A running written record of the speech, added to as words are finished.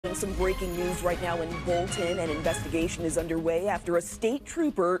Some breaking news right now in Bolton. An investigation is underway after a state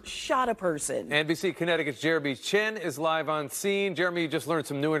trooper shot a person. NBC Connecticut's Jeremy Chen is live on scene. Jeremy, you just learned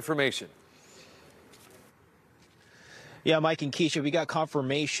some new information. Yeah, Mike and Keisha, we got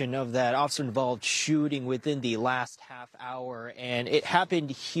confirmation of that officer-involved shooting within the last half hour, and it happened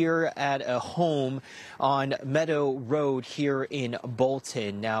here at a home on Meadow Road here in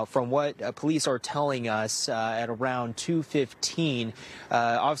Bolton. Now, from what police are telling us, at around 2:15,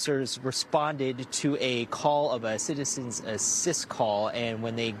 officers responded to a call of a citizen's assist call, and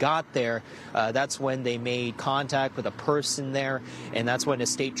when they got there, that's when they made contact with a person there, and that's when a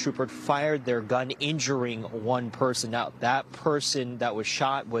state trooper fired their gun, injuring one person. Now, that person that was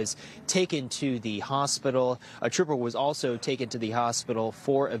shot was taken to the hospital. A trooper was also taken to the hospital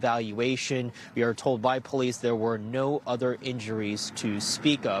for evaluation. We are told by police there were no other injuries to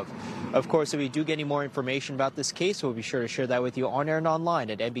speak of. Of course, if we do get any more information about this case, we'll be sure to share that with you on air and online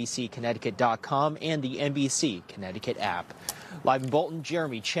at NBCConnecticut.com and the NBC Connecticut app. Live in Bolton,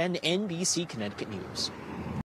 Jeremy Chen, NBC Connecticut News.